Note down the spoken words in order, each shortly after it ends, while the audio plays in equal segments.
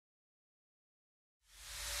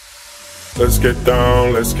let's get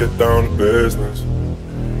down to business.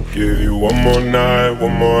 Give you one more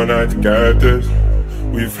night to get this.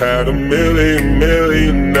 We've had a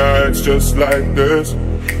million nights just like this.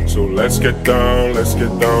 So let's get down to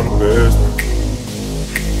business.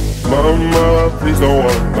 Mama, please don't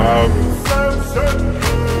worry about me.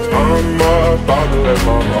 I'm about to let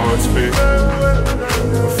my heart speak.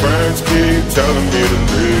 My friends keep telling me to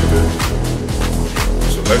leave this.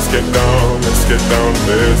 So let's get down to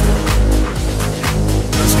business.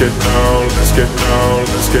 Let's get down, let's get down,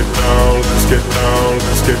 let's get down, let's get down,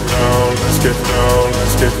 let's get down, let's get down,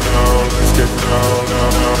 let's get down, let's get down.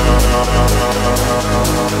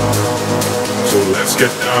 So let's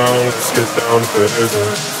get down to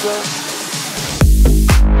business.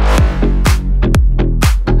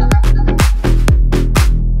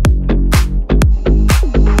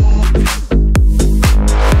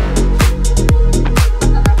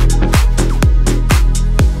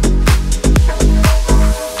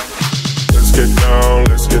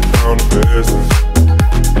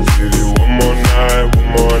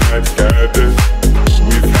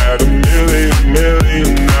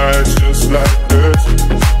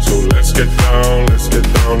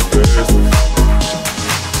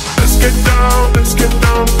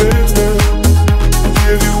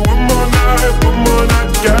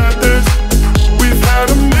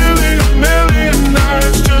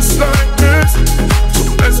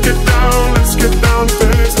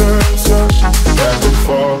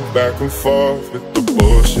 Back and forth with the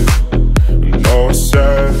bullshit. I know I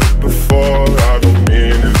said it before, I don't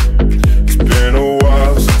mean it. It's been a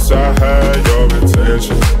while since I had your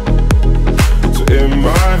attention, so it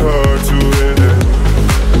might hurt to hit it.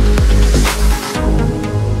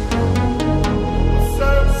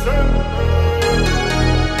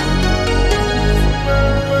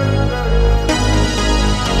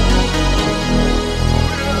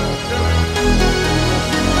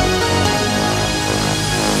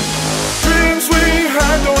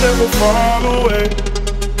 Never fall away.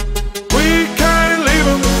 We can't leave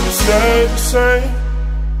them if we stay the same.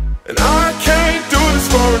 And I can't do this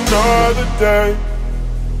for another day.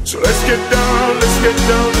 So let's get down to business.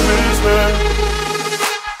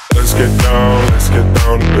 Let's get down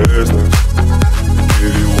to business.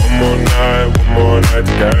 Give you one more night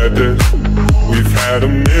to get this. We've had a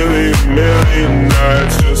million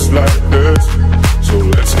nights just like this. So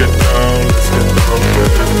let's get down to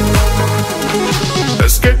business.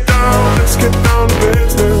 Let's get down to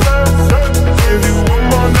business. Give you one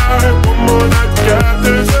more night to get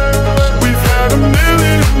this. We've had a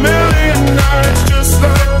million nights just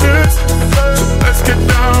like this. So let's get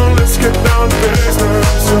down to business.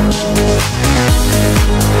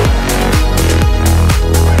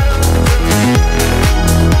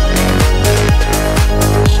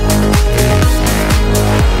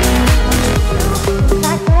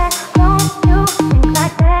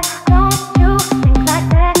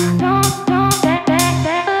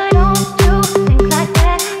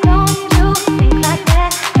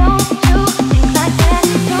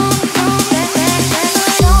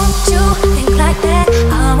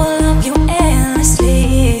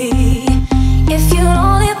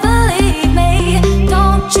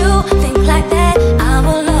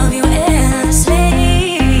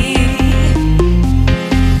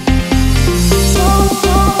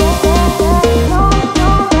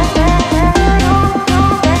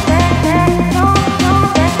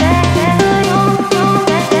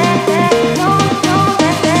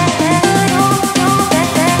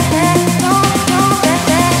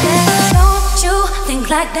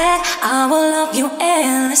 Like that, I will love you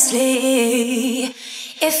endlessly.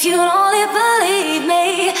 If you'd only believe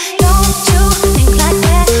me, don't you think like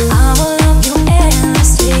that, I will love you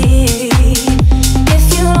endlessly. If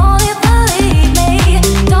you'd only believe me,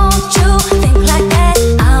 don't you think like that,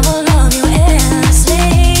 I will love you endlessly.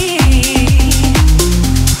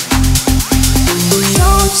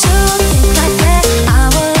 Don't you think like that,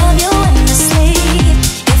 I will love you endlessly.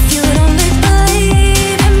 If you'd only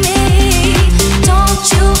believe in me, don't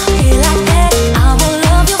you be like that, I will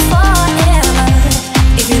love you forever.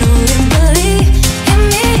 If you don't believe in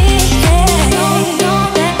me,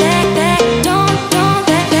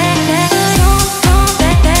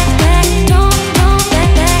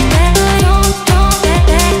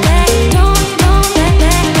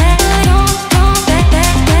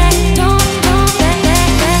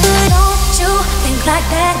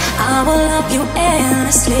 I will love you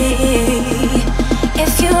endlessly.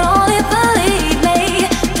 If you only believe me,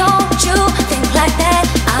 don't you think like that,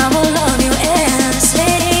 I will love you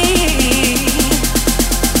endlessly.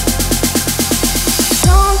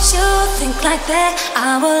 Don't you think like that,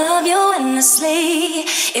 I will love you endlessly.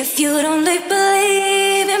 If you'd only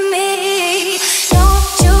believe in me,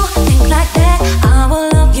 don't you think like that? I will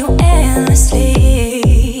love you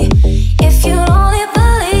endlessly. If you'd only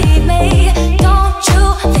believe me, don't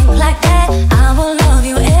you think like that? I will love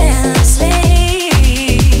you endlessly.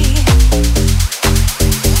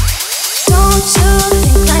 Don't you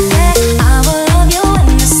think like that? I will love you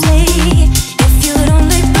endlessly. If you'd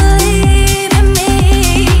only believe in me,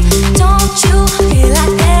 don't you feel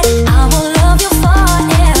like that? I will love you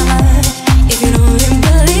forever. If you'd only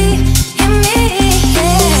believe in me,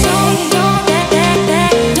 yeah. Don't that that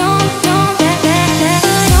that, don't that that that,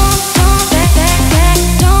 don't that that that,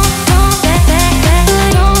 don't that that that,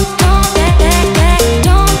 don't that that that,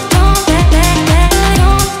 don't that that that,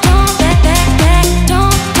 don't that that that,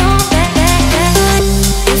 don't that that that.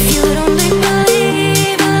 If you'd only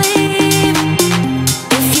believe, believe.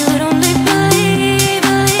 If you'd only believe,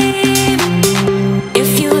 believe.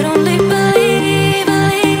 If you'd only believe,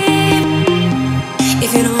 believe.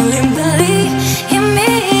 If you'd only